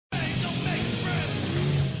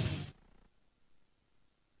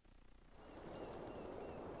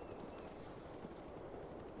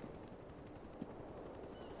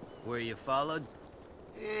Were you followed?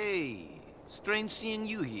 Hey, strange seeing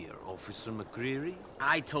you here, Officer McCreary.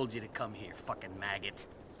 I told you to come here, fucking maggot.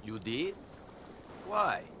 You did?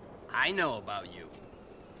 Why? I know about you.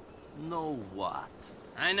 Know what?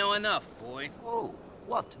 I know enough, boy. Oh,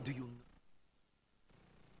 what do you know?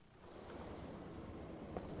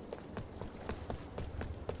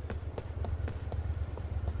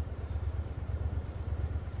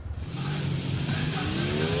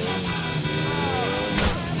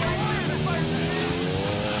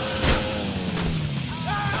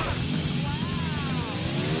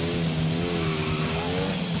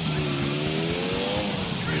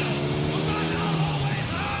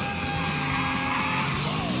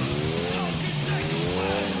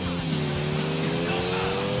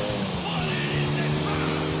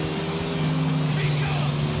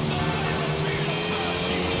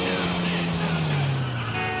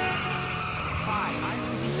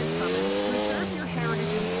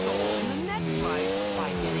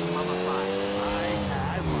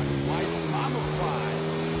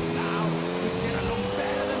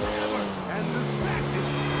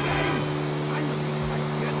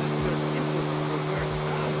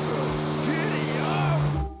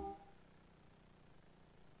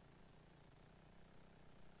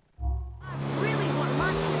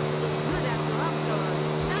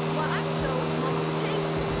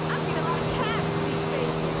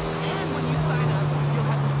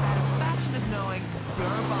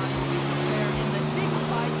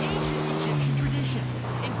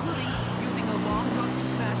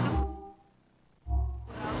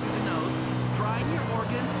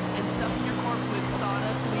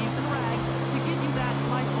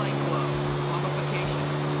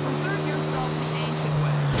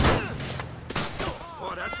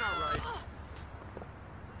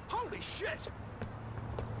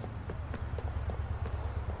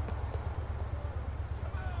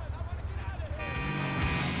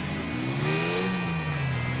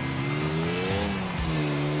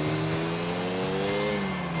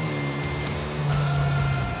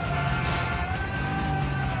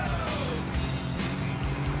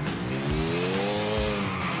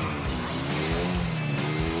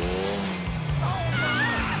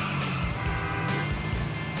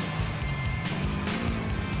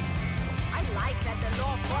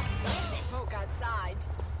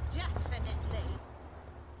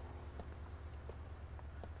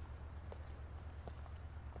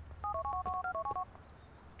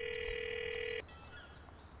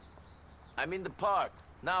 I'm in the park.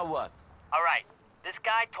 Now what? All right. This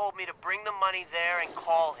guy told me to bring the money there and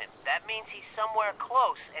call him. That means he's somewhere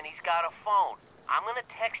close and he's got a phone. I'm gonna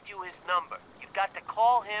text you his number. You've got to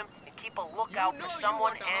call him and keep a lookout for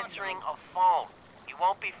someone answering a phone. He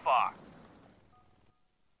won't be far.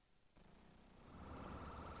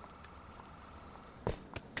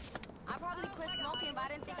 I probably quit smoking, but I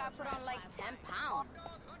didn't think I put on like 10 pounds.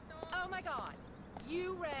 Oh my god.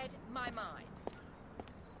 You read my mind.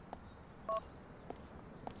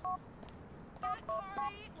 That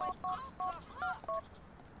party was off the hook.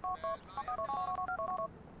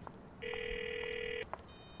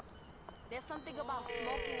 There's something about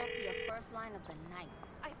smoking after your first line of the night.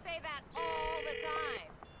 I say that all the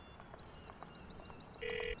time.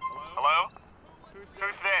 Hello? Who's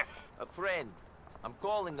this? A friend. I'm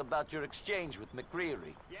calling about your exchange with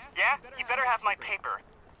McCreary. Yeah? You better have my paper.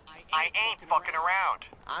 I ain't fucking around.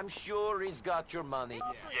 I'm sure he's got your money.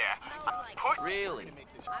 Yeah. Really?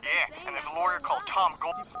 Yeah, and there's a lawyer called Tom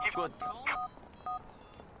Gold. Good.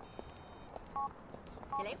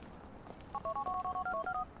 Hello?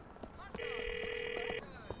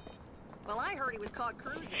 Well, I heard he was caught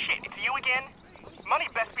cruising. Shit, it's you again? Money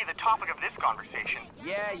best be the topic of this conversation.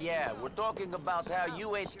 Yeah. We're talking about how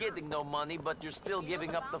you ain't getting no money, but you're still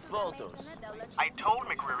giving up the photos. I told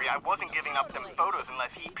McCreary I wasn't giving up them photos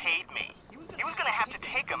unless he paid me. He was gonna have to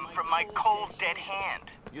take them from my cold, dead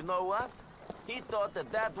hand. You know what? He thought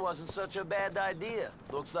that wasn't such a bad idea.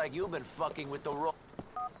 Looks like you've been fucking with the wrong...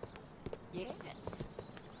 Yes.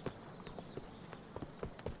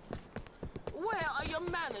 Where are your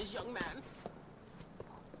manners, young man?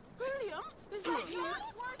 William, is that you?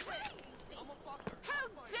 How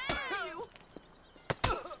dare you!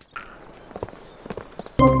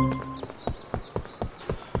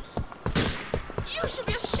 You should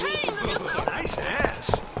be ashamed of yourself! Nice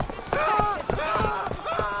ass!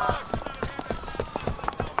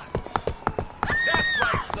 That's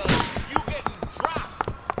right, son. You getting dropped.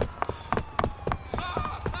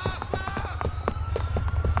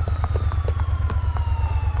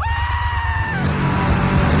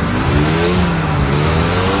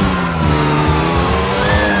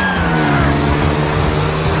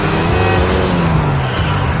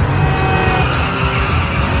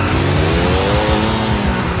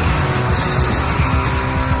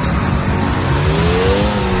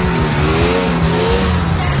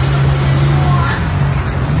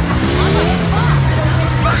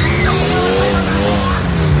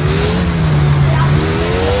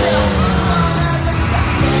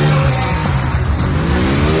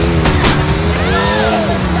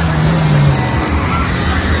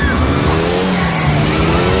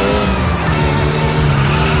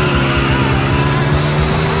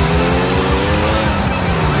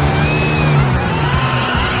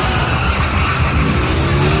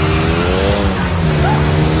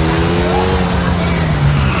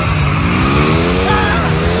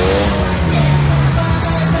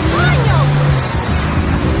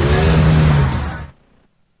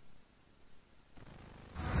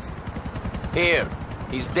 Here,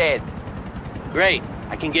 he's dead. Great.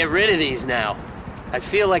 I can get rid of these now. I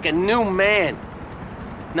feel like a new man.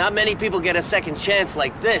 Not many people get a second chance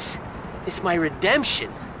like this. It's my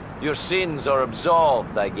redemption. Your sins are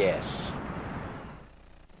absolved, I guess.